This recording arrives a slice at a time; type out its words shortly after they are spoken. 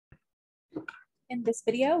In this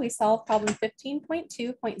video, we solve problem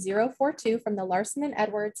 15.2.042 from the Larson and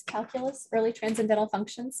Edwards Calculus Early Transcendental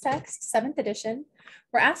Functions text, 7th edition.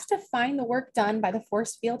 We're asked to find the work done by the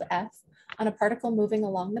force field F on a particle moving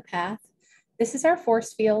along the path. This is our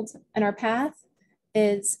force field, and our path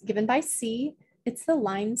is given by C. It's the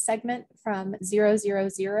line segment from 0, 0,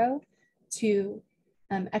 0 to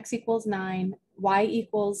x equals 9, y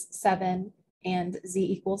equals 7, and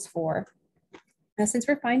z equals 4. Now, since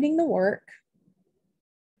we're finding the work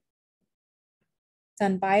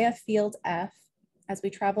done by a field F as we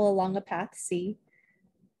travel along a path C,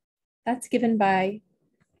 that's given by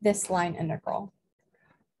this line integral.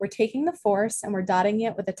 We're taking the force and we're dotting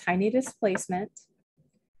it with a tiny displacement,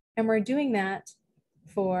 and we're doing that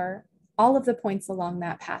for all of the points along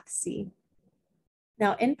that path C.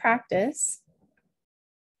 Now, in practice,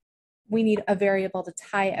 we need a variable to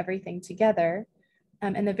tie everything together,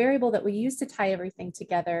 and the variable that we use to tie everything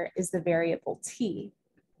together is the variable t.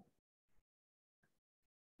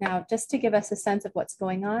 Now, just to give us a sense of what's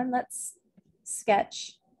going on, let's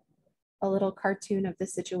sketch a little cartoon of the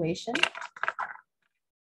situation.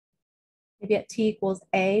 Maybe at t equals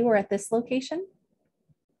a, we're at this location.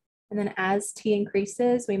 And then as t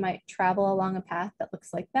increases, we might travel along a path that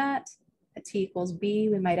looks like that. At t equals b,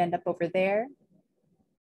 we might end up over there.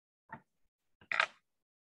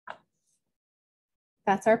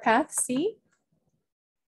 That's our path C.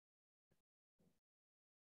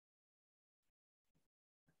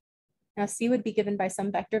 Now C would be given by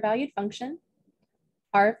some vector valued function,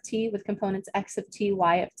 r of t with components x of t,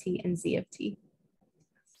 y of t, and z of t.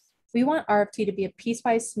 We want r of t to be a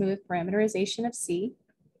piecewise smooth parameterization of C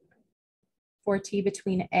for t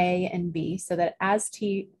between a and b, so that as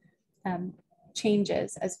t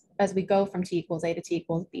changes, as we go from t equals a to t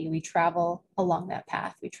equals b, we travel along that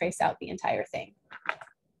path. We trace out the entire thing.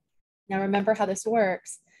 Now remember how this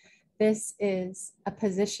works. This is a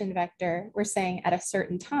position vector. We're saying at a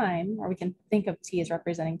certain time, or we can think of t as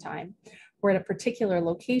representing time. We're at a particular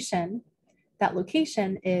location. That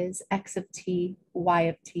location is x of t, y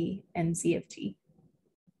of t, and z of t.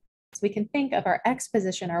 So we can think of our x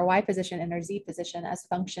position, our y position, and our z position as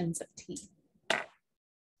functions of t.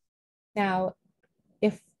 Now,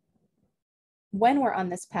 when we're on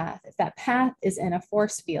this path, if that path is in a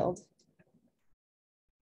force field,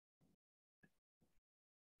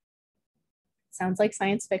 sounds like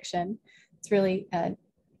science fiction. It's really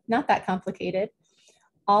not that complicated.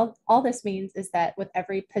 All this means is that with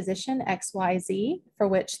every position x, y, z, for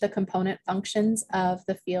which the component functions of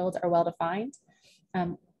the field are well defined,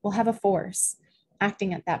 we'll have a force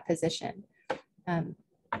acting at that position. In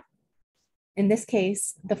this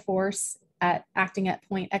case, the force acting at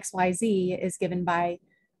point x, y, z is given by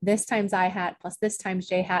this times I hat plus this times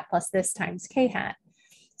j hat plus this times k hat.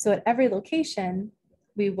 So at every location,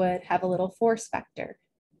 we would have a little force vector.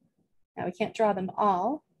 Now we can't draw them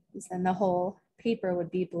all, because then the whole paper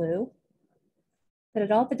would be blue. But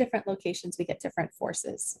at all the different locations, we get different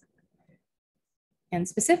forces. And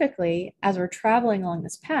specifically, as we're traveling along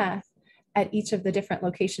this path, at each of the different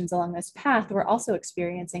locations along this path, we're also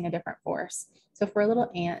experiencing a different force. So if we're a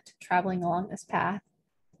little ant traveling along this path,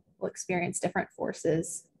 we'll experience different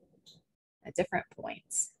forces at different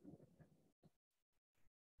points.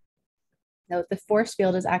 Now, the force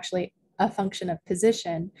field is actually a function of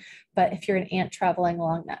position, but if you're an ant traveling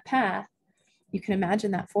along that path, you can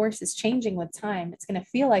imagine that force is changing with time. It's going to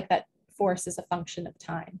feel like that force is a function of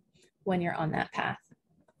time when you're on that path.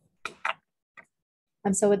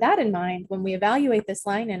 So with that in mind, when we evaluate this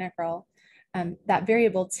line integral, that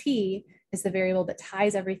variable t is the variable that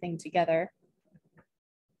ties everything together.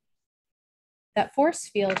 That force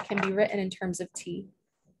field can be written in terms of t.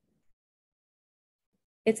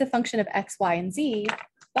 It's a function of x, y, and z,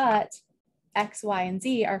 but x, y, and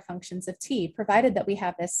z are functions of t, provided that we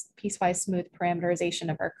have this piecewise smooth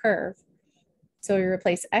parameterization of our curve. So we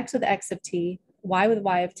replace x with x of t, y with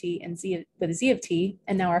y of t, and z with z of t,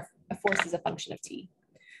 and now our force is a function of t.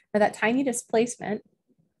 Now that tiny displacement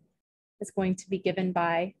is going to be given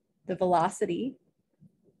by the velocity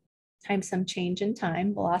times some change in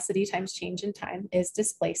time. Velocity times change in time is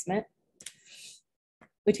displacement.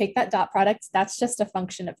 We take that dot product, that's just a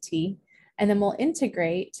function of t, and then we'll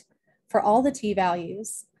integrate for all the t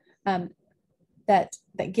values that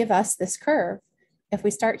give us this curve. If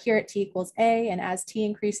we start here at t equals a, and as t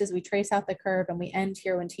increases, we trace out the curve, and we end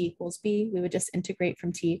here when t equals b, we would just integrate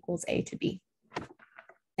from t equals a to b.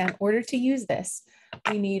 Now, in order to use this,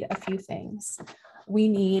 we need a few things. We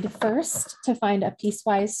need first to find a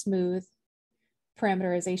piecewise smooth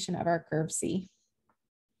parameterization of our curve C.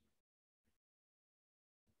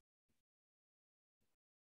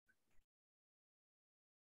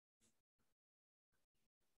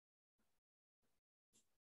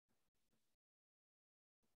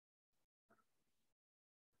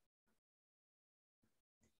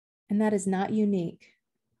 And that is not unique.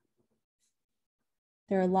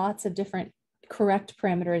 There are lots of different correct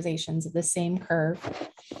parameterizations of the same curve.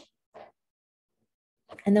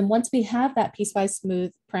 And then once we have that piecewise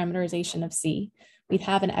smooth parameterization of C, we'd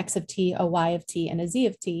have an x of t, a y of t, and a z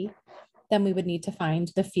of t. Then we would need to find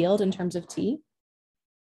the field in terms of t.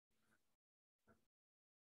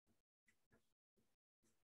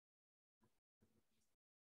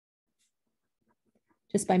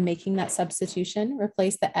 Just by making that substitution,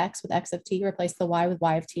 replace the x with x of t, replace the y with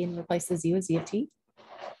y of t, and replace the z with z of t.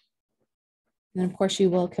 And then of course you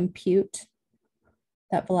will compute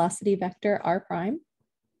that velocity vector r prime.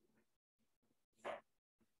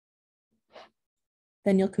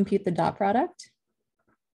 Then you'll compute the dot product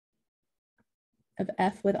of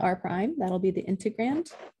f with r prime. That'll be the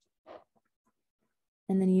integrand.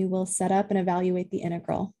 And then you will set up and evaluate the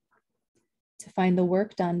integral to find the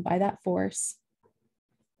work done by that force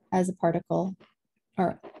as a particle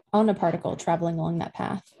or on a particle traveling along that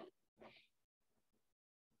path.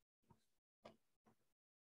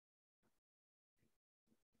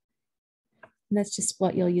 And that's just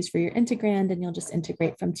what you'll use for your integrand, and you'll just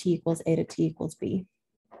integrate from t equals a to t equals b.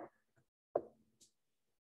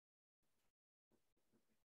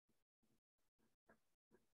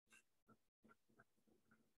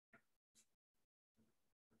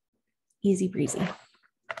 Easy breezy.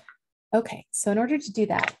 Okay, so in order to do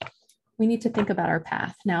that, we need to think about our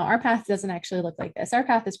path. Now, our path doesn't actually look like this. Our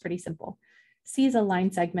path is pretty simple. C is a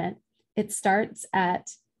line segment. It starts at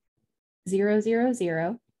 0, 0,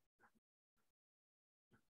 0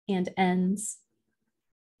 and ends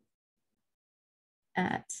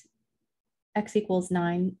at x equals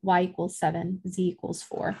 9, y equals 7, z equals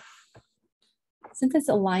 4. Since it's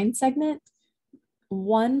a line segment,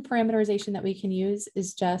 one parameterization that we can use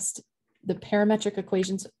is just the parametric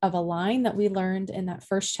equations of a line that we learned in that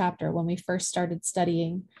first chapter when we first started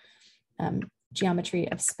studying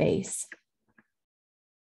geometry of space.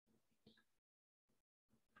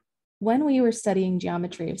 When we were studying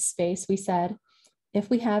geometry of space, we said, if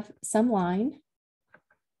we have some line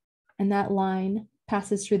and that line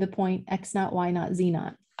passes through the point x naught, y naught, z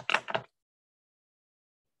naught,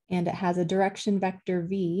 and it has a direction vector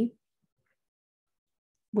v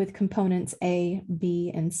with components a, b,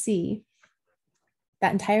 and c,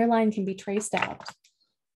 that entire line can be traced out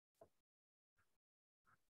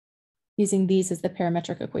using these as the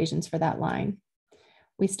parametric equations for that line.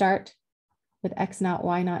 We start with x naught,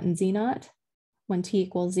 y naught, and z naught when t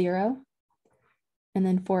equals 0. And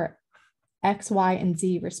then for x, y, and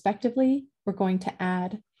z respectively, we're going to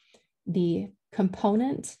add the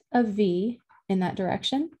component of v in that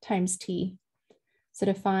direction times t. So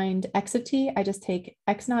to find x of t, I just take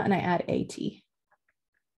x naught and I add at.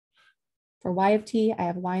 For y of t, I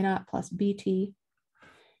have y naught plus bt.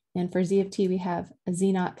 And for z of t, we have a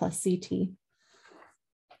z naught plus ct.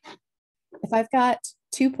 If I've got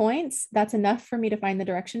 2 points, that's enough for me to find the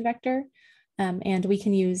direction vector. And we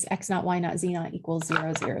can use x naught, y naught, z naught equals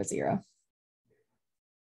 0, 0, 0.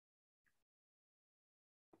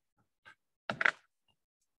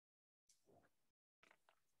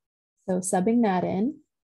 So subbing that in,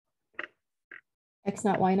 x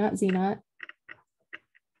naught, y naught, z naught,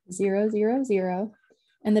 0, 0, 0.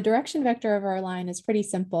 And the direction vector of our line is pretty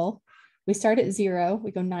simple. We start at 0,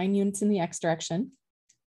 we go 9 units in the x direction,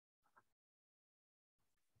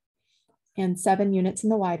 and 7 units in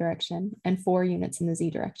the y direction, and 4 units in the z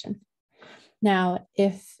direction. Now,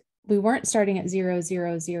 if we weren't starting at 0,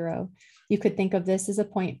 0, 0, you could think of this as a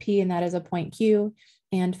point P and that as a point Q,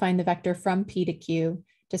 and find the vector from P to Q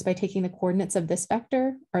just by taking the coordinates of this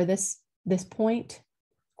vector, or this point,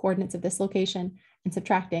 coordinates of this location, and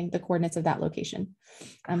subtracting the coordinates of that location.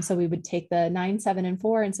 So we would take the 9, 7, and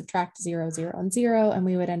 4 and subtract 0, 0, and 0, and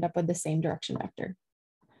we would end up with the same direction vector.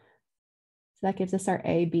 So that gives us our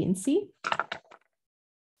A, B, and C.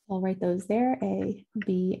 I'll write those there, A,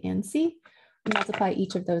 B, and C, and multiply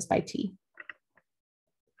each of those by t.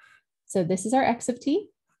 So this is our x of t,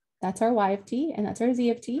 that's our y of t, and that's our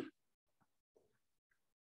z of t.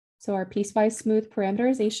 So our piecewise smooth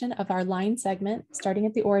parameterization of our line segment, starting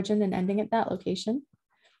at the origin and ending at that location,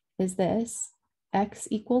 is this: x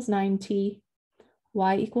equals 9t,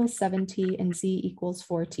 y equals 7t, and z equals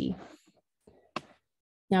 4t.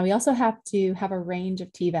 Now we also have to have a range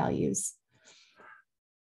of t values.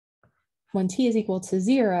 When t is equal to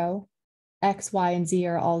 0, x, y, and z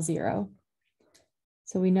are all 0.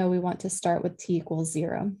 So we know we want to start with t equals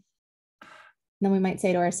 0. And then we might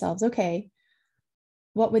say to ourselves, okay,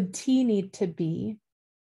 what would t need to be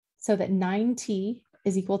so that 9t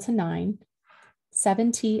is equal to 9,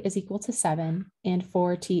 7t is equal to 7, and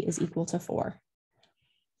 4t is equal to 4?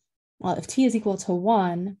 well, if t is equal to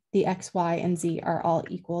 1, the x, y, and z are all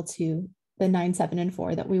equal to the 9, 7, and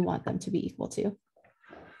 4 that we want them to be equal to.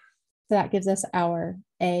 So that gives us our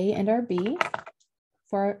a and our b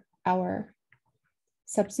for our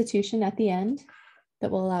substitution at the end that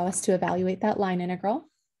will allow us to evaluate that line integral.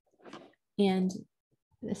 And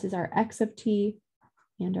this is our x of t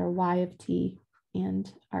and our y of t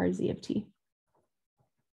and our z of t.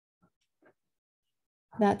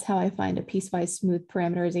 That's how I find a piecewise smooth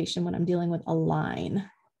parameterization when I'm dealing with a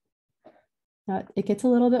line. Now, it gets a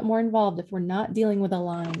little bit more involved if we're not dealing with a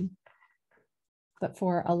line, but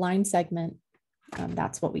for a line segment,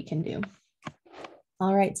 that's what we can do.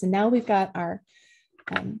 All right, so now we've got our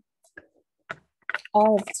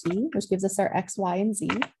R of t, which gives us our x, y, and z.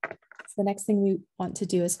 So the next thing we want to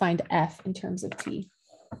do is find f in terms of t.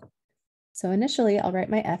 So initially, I'll write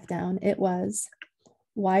my f down. It was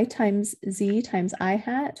y times z times I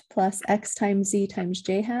hat plus x times z times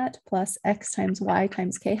j hat plus x times y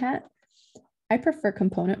times k hat. I prefer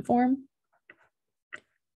component form,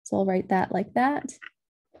 so I'll write that like that.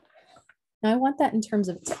 Now I want that in terms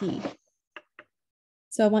of t.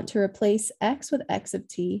 So I want to replace x with x of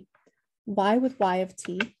t, y with y of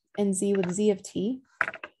t, and z with z of t.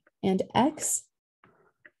 And x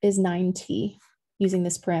is 9t using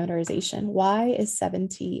this parameterization. Y is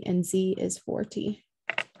 7t and z is 4t.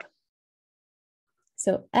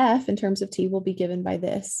 So f in terms of t will be given by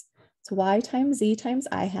this. So y times z times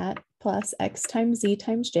I hat plus x times z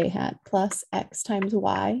times j hat plus x times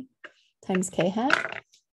y times k hat.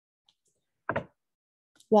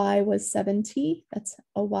 Y was 7t, that's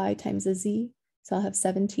a y times a z. So I'll have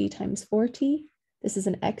 7t times 4t. This is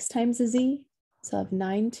an x times a z. So I'll have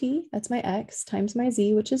 9t, that's my x, times my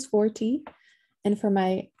z, which is 4t. And for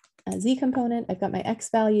my z component, I've got my x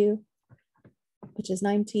value, which is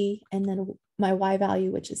 9t, and then my y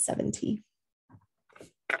value, which is 7t.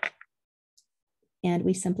 And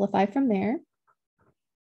we simplify from there.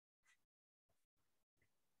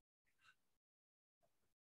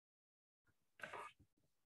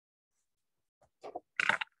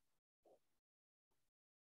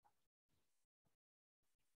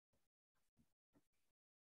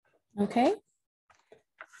 Okay,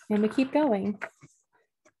 and we keep going.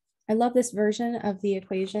 I love this version of the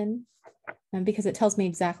equation because it tells me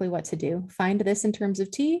exactly what to do. Find this in terms of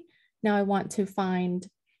t. Now I want to find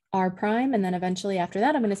r prime, and then eventually after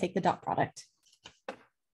that, I'm going to take the dot product.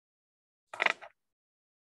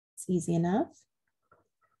 It's easy enough.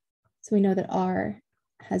 So we know that r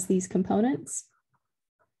has these components.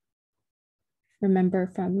 Remember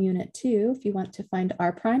from unit 2, if you want to find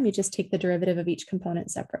r prime, you just take the derivative of each component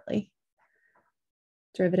separately.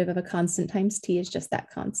 Derivative of a constant times t is just that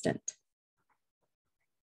constant.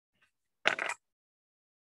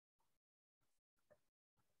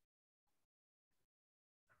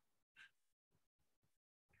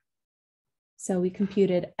 So we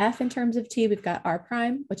computed f in terms of t. We've got r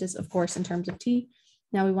prime, which is of course in terms of t.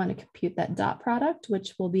 Now we want to compute that dot product,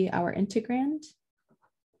 which will be our integrand.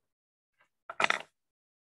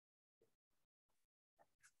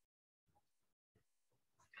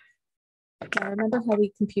 Now remember how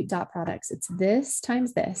we compute dot products. It's this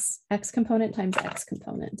times this, x component times x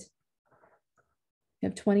component. We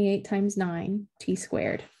have 28 times 9, t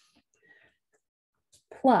squared,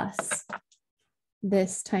 plus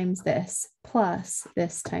this times this, plus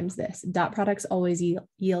this times this. Dot products always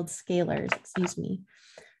yield scalars, excuse me.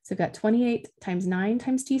 So we've got 28 times 9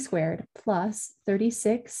 times t squared, plus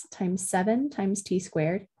 36 times 7 times t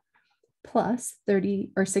squared, plus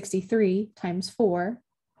 63 times 4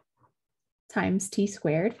 times t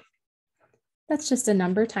squared. That's just a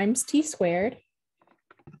number times t squared.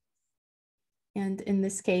 And in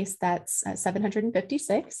this case, that's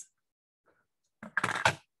 756.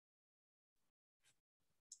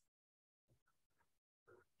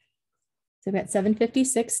 So we've got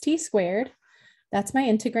 756 t squared. That's my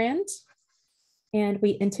integrand. And we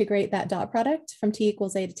integrate that dot product from t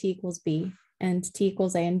equals a to t equals b. And t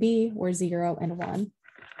equals a and b were 0 and 1.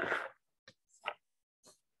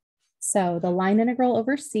 So the line integral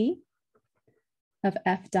over c of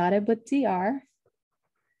f dotted with dr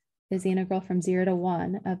is the integral from 0 to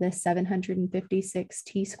 1 of this 756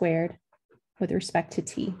 t squared with respect to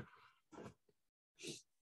t.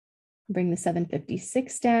 Bring the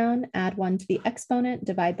 756 down, add 1 to the exponent,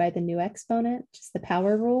 divide by the new exponent, just the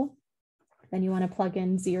power rule. Then you want to plug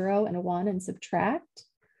in 0 and 1 and subtract.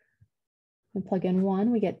 We plug in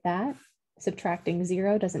 1, we get that. Subtracting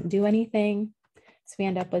 0 doesn't do anything. So we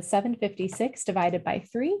end up with 756 divided by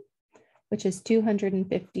 3, which is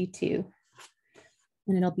 252.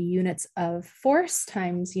 And it'll be units of force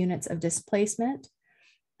times units of displacement,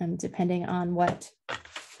 depending on what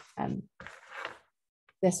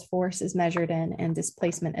this force is measured in and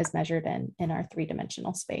displacement is measured in our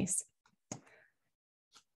three-dimensional space.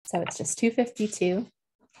 So it's just 252.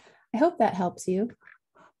 I hope that helps you.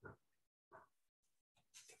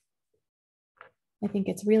 I think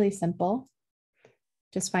it's really simple.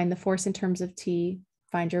 Just find the force in terms of t,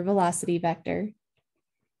 find your velocity vector.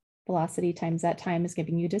 Velocity times that time is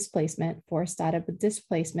giving you displacement. Force divided with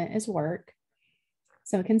displacement is work.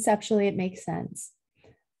 So conceptually, it makes sense.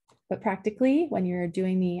 But practically, when you're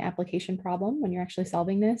doing the application problem, when you're actually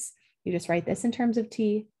solving this, you just write this in terms of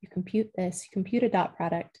t, you compute this, you compute a dot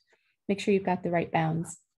product, make sure you've got the right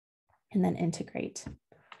bounds, and then integrate.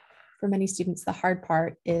 For many students, the hard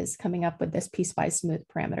part is coming up with this piecewise smooth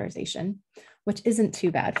parameterization, which isn't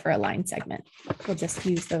too bad for a line segment. We'll just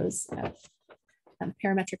use those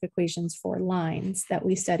parametric equations for lines that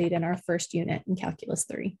we studied in our first unit in Calculus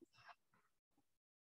 3.